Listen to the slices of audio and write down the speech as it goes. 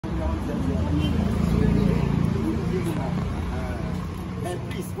And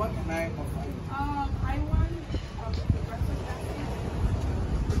please, what can I offer you? I want the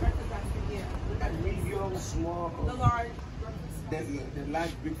breakfast basket here. A medium, small, The large the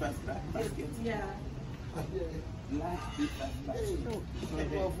large breakfast basket. Yeah. Large breakfast basket.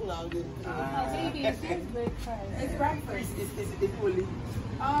 Baby, it's breakfast. It's breakfast. It's only.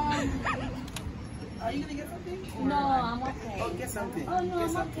 Are you gonna get something? No, I'm okay. Oh, get something. Oh no,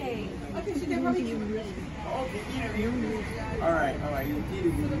 I'm okay. Okay, she can probably give me. Okay, all right, you eat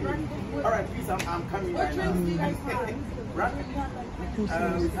it. All right, please, I'm coming What right now. drinks do you guys have? Right? We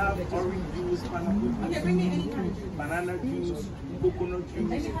have orange juice, pineapple juice, Okay, bring me any kind of juice. banana juice, coconut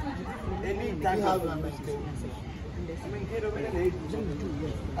juice, any kind of juice. I mean, get over there.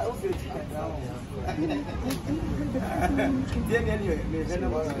 I will feel it down.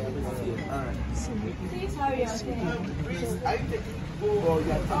 All right. Please hurry up. Please, are you taking go or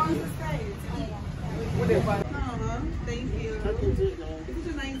you are taking? Thank you. This is a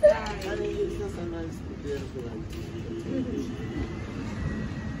nice guy.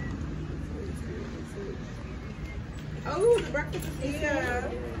 Oh, the breakfast is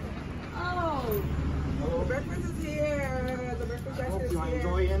here. Oh. The breakfast is here. The breakfast I hope is you are here.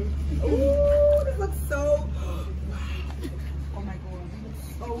 enjoying. Ooh, this looks so. Oh my god, this looks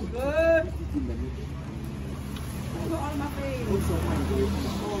so good. Put on my face.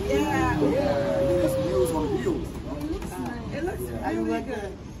 Yeah. This meals on wheels. It looks really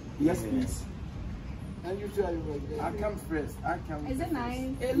good. Yes, please. And you try it. I come first. Is it nice?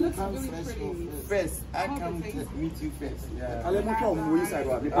 It looks Come really first pretty. or first? First, I come to meet you first. Yeah.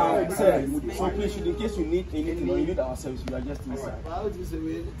 So please, in case you need anything or you need our service, we are just inside. How do you say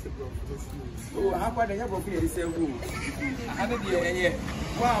we need to go for this? Oh, how about the help of here? This room. I don't know.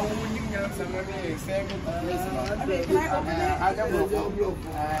 Wow, when you have somebody serving Can I open it? I don't know.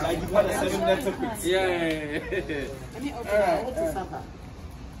 Like you want a 7 letter quick. Yeah. Let me open All right. What is happening?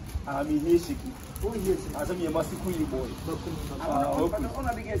 I'm in here, Shiki. Who is it? As I'm your master boy. Okay.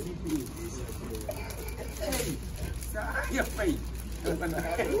 You're fake.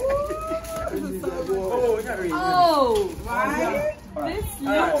 Oh, Right? this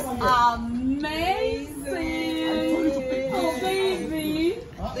looks amazing. Oh, baby.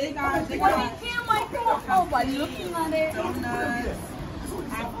 They got What you can't my oh, by looking at it. donuts,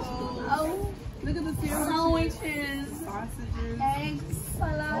 apples. Oh, Look at the cereal. sandwiches, Sausages. eggs,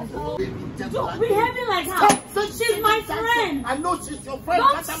 salad. Oh. Just Don't like behave like her. So She's my friend. I know she's your friend.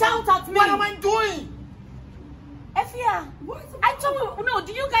 Don't shout at me. What am I doing? Afia, I told you, no,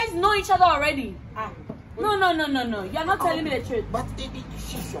 do you guys know each other already? No. You're not telling me the truth. But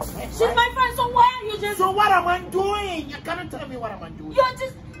she's your friend. She's my friend, so why are you just... So what am I doing? You cannot tell me what am I doing. You're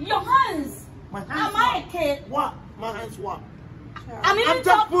just... Your hands. My hands. Am I a kid? What? My hands what? I'm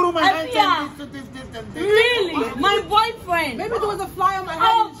just putting my hands Afia, in this. really? My boyfriend. Maybe there was a fly on my head.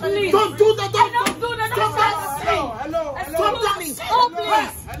 Oh, please. Don't do that. I don't do that. Stop that Hello. Excuse me. Oh,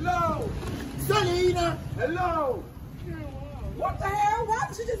 please. Hello. Selena. Hello. What the hell? Why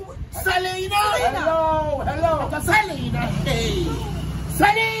did she just... Selena. Hello. Selena. Hey.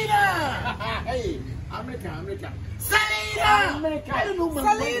 Selena. Hey. America. Selena. I don't know, man.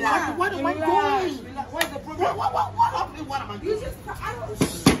 Selena. What am I doing? What's the problem? What am I You doing? just... I don't...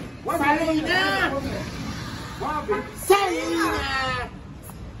 Selena. Selena.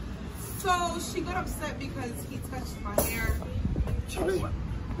 So she got upset because he touched my hair. Give me look.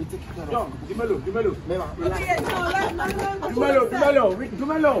 Okay, no, let him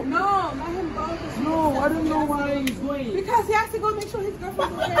Dumelo. No, let him go. No, I don't know why he's going. Because he has to go make sure his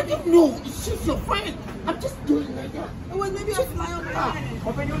girlfriend's I ready. don't know. She's your friend. I'm just doing like that. It was maybe a fly on my head.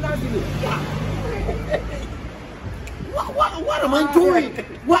 Open your mouth. What am I doing?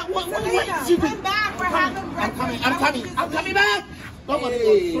 What Selena, is she doing? come back. We're having breakfast. I'm coming back. Nobody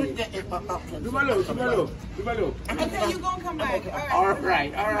Hey. Dumelo. Okay, you gonna come back. All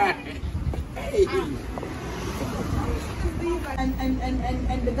right. Hey.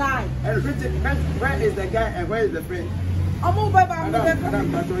 And the guy. And where is the guy and where is the friend? I'll move back.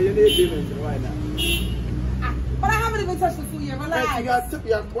 Madam, but you need payment right now. But I haven't even touched the food yet.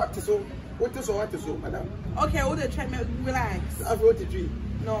 Relax. What is so, madam? Okay, we'll just check me. Relax. I've got the tree.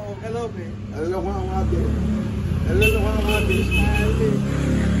 No, a little bit. A little one. On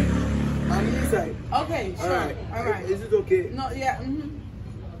the inside. Okay, sure. All right. Is it okay? No, yeah.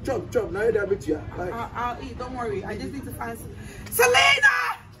 Chop. Now you're bit here. I'll eat. Don't worry. I just need to find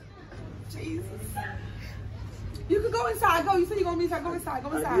Selena. Jesus. You can go inside. Go. You said you're gonna be inside. Go inside.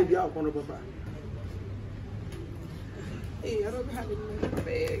 Go inside. Maybe I'll come up. Hey, I don't have it in my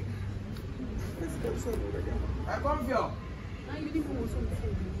bag. Let's go somewhere. I come here. I need to go somewhere.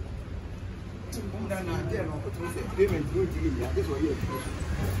 Who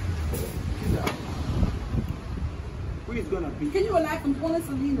is gonna be? Can you rely from calling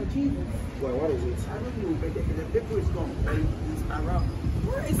Selena, Jesus? Well, what is it? I don't know, but the paper is gone. It's around.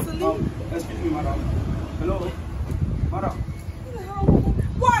 Where is Selena? Excuse me, madam. Hello? Madam.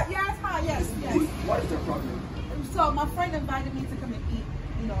 What? Yes, hi, yes. What is the problem? So my friend invited me to come and eat,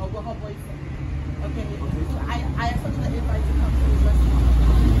 you know, with her boyfriend. Okay. So I accepted the invite to come to his restaurant.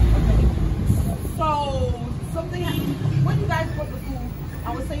 Okay. So something happened. When you guys brought the food,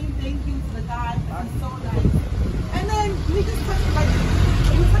 I was saying thank you to the guy. He's so nice. And then he just touched my hair.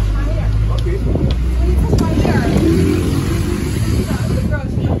 Okay. When he touched my hair,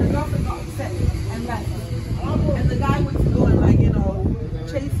 the girlfriend got upset and left. And the guy went to go and like, you know,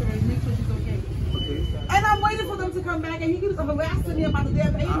 chase her and make sure she's okay. And I'm waiting for them to come back, and he keeps harassing me about the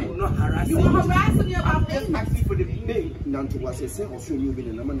damn payment. I'm not harassing you. Are harassing me about just payment. asking for the pay. Nanto was a second show you been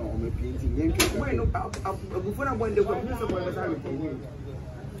in a man or my painting. Wait, no, before I went there,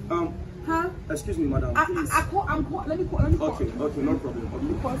 Huh? Excuse me, madam. Please. Let me call. Okay, no problem.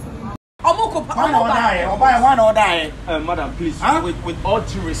 One or die. Madam, please, with all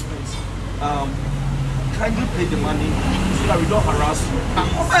due respect, can you pay the money so that we don't harass you?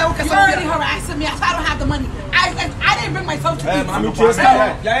 Okay, you're already harassing me. I don't have the money. I didn't bring myself to eat. I'm just I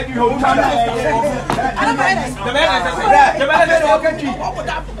don't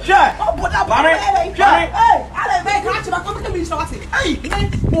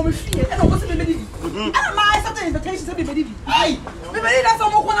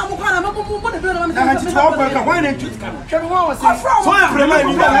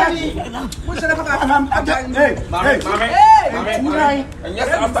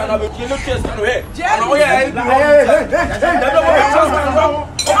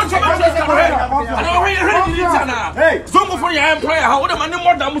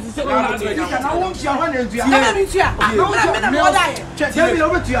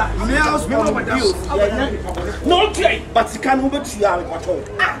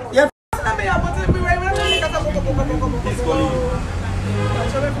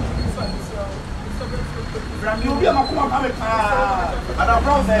You'll be a Makuma and a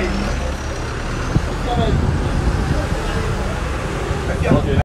brown day.